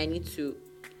doesn't mean I need to,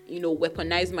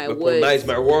 weaponize my words. Weaponize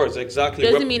my words, exactly.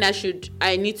 Doesn't mean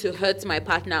I need to hurt my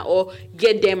partner or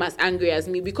get them as angry as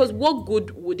me. Because what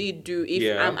good would it do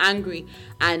if I'm angry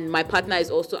and my partner is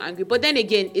also angry? But then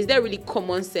again, is there really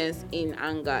common sense in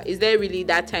anger? Is there really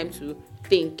that time to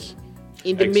think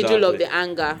in the middle of the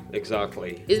anger?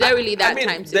 Exactly. Is there really that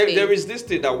time to think? There is this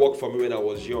thing that worked for me when I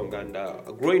was young. And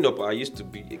growing up, I used to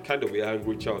be kind of an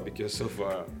angry child because of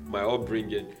my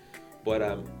upbringing.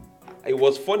 But it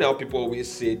was funny how people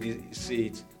always say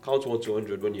it, count 1 to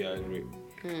 100 when you're angry.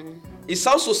 It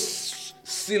sounds so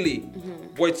silly,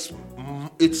 but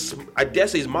it's I dare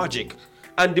say it's magic.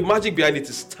 And the magic behind it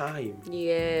is time.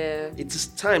 Yeah. It is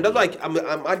time. That's why I'm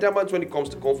adamant when it comes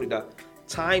to conflict that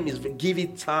time is, give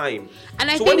it time.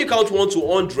 And so when you count 1 to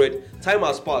 100, time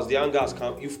has passed, the anger has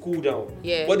come, you've cooled down.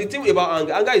 Yeah. But the thing about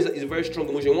anger is a very strong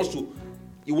emotion.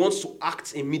 It wants to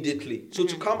act immediately. So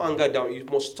to calm anger down, you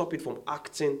must stop it from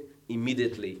acting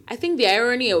immediately. I think the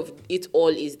irony of it all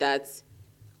is that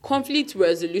conflict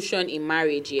resolution in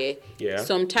marriage,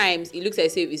 sometimes it looks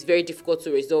as if it's very difficult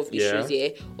to resolve issues,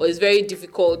 or it's very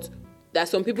difficult that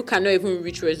some people cannot even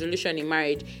reach resolution in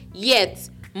marriage. Yet,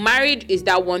 marriage is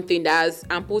that one thing that has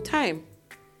ample time.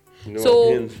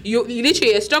 So you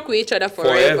literally are stuck with each other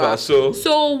forever.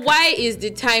 So why is the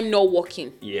time not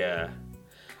working? Yeah.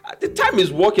 The time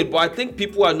is working, but I think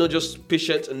people are not just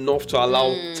patient enough to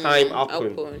allow time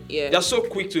happen. Yeah. They're so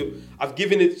quick to, I've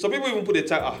given it, some people even put the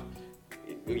time,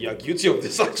 you're guilty of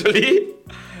this actually.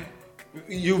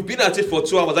 You've been at it for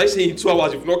 2 hours. I say in 2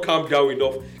 hours you've not calmed down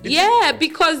enough.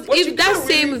 Because if that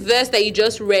same verse that you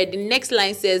just read, the next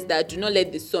line says that do not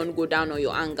let the sun go down on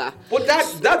your anger. But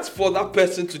that's for that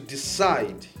person to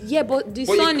decide. Yeah, but the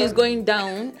sun is going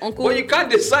down. But you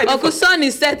can't decide. Uncle sun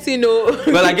is setting.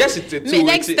 Well, I guess it's a two.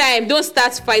 Next time, don't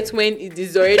start fight when it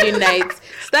is already night.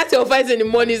 Start your fight in the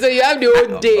morning so you have the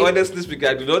whole day. Honestly speaking,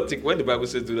 I do not think when the Bible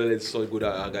says do not let the sun go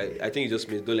down, I think it just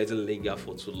means don't let it linger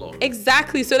for too long.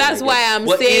 Exactly. So that's why I'm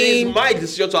saying it is my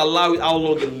decision to allow it how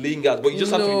long it lingers, but you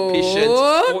just have to be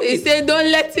patient. He said don't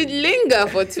let it linger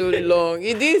for too long.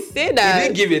 He didn't say that. He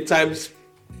didn't give a time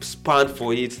span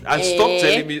for it. And stop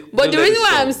telling me. But the reason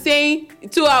why I'm saying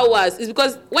 2 hours is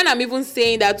because when I'm even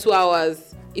saying that 2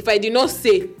 hours, if I did not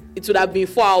say, it would have been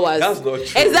 4 hours. That's not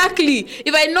true. Exactly.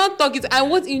 If I not talk it, and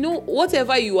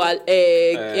whatever you are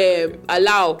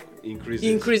allow.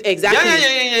 Increase exactly.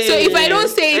 Yeah, so if I don't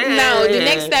say it now, the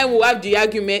next time we'll have the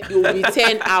argument, it will be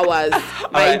 10 hours.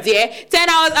 My dear, 10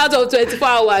 hours out of 24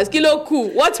 hours. Kilo cool.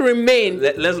 What remain?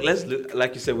 Let's look,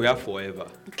 like you said, we have forever.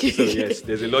 So yes,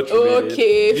 there's a lot remaining.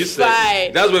 Okay, you fine.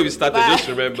 Said, that's where we started. Fine. Just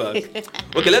remember.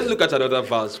 Okay, let's look at another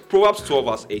verse. Proverbs 12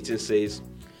 verse 18 says,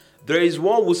 "There is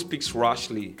one who speaks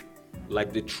rashly,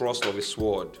 like the thrust of a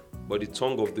sword, but the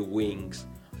tongue of the wings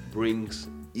brings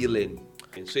healing."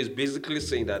 And so it's basically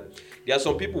saying that there are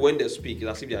some people when they speak, it's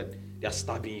as if they are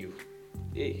stabbing you.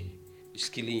 Hey, it's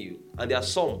killing you. And there are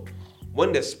some,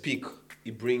 when they speak,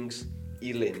 it brings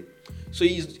healing. So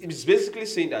it's basically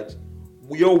saying that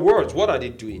your words, what are they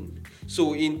doing?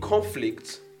 So in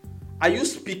conflict, are you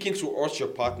speaking to hurt your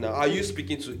partner? Are you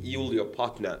speaking to heal your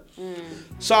partner?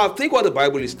 So I think what the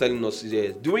Bible is telling us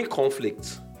is during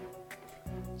conflict,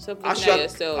 so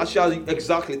yourself.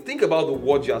 Exactly. Think about the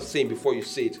words you are saying before you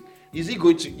say it. Is it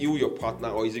going to heal your partner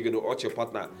or is it going to hurt your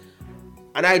partner?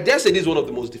 And I dare say this is one of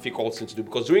the most difficult things to do,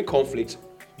 because during conflict,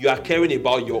 you are caring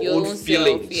about your own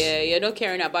feelings. Yeah, you're not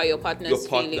caring about your partner's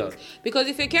feelings. Because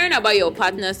if you're caring about your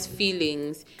partner's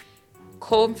feelings,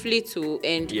 conflict will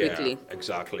end quickly.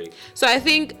 Exactly. So I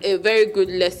think a very good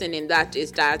lesson in that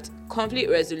is that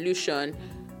conflict resolution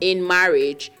in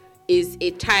marriage is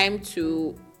a time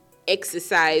to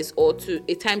exercise or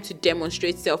a time to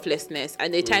demonstrate selflessness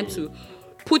and a time to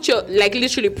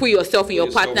literally put yourself in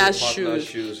your partner's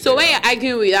shoes. So when you're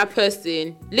arguing with that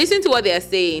person, listen to what they're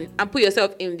saying and put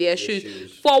yourself in their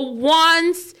shoes. For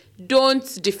once,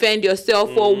 don't defend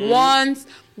yourself. For once,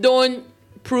 don't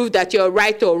prove that you're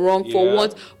right or wrong for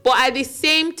once. But at the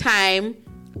same time,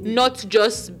 not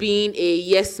just being a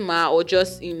yes man or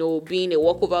just being a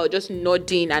walkover or just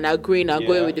nodding and agreeing and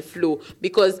going with the flow,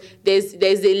 because there's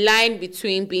a line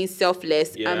between being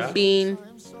selfless and being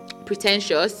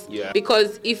pretentious.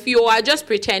 Because if you are just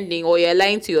pretending or you're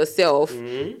lying to yourself,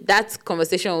 that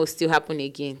conversation will still happen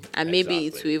again, and maybe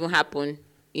it will even happen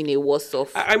in a worse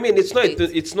off. I mean, it's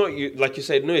not like you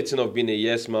said, no, it's not of being a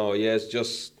yes man or yes,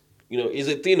 just it's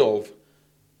a thing of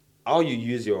how you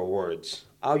use your words,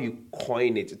 how you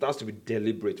coin it. It has to be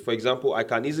deliberate. For example, I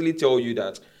can easily tell you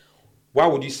that, why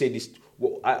would you say this?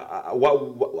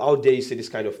 How dare you say this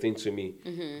kind of thing to me?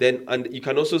 Then, and you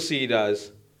can also see it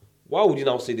as, why would you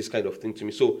now say this kind of thing to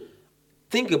me? So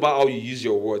think about how you use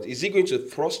your words. Is it going to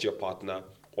thrust your partner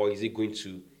or is it going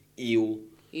to heal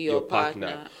your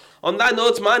partner? On that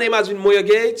note, my name has been Moya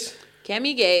Gates.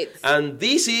 Kemi Gates. And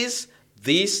this is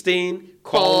This Thing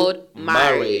Called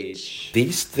Marriage.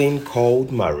 Demystifying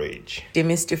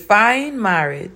marriage.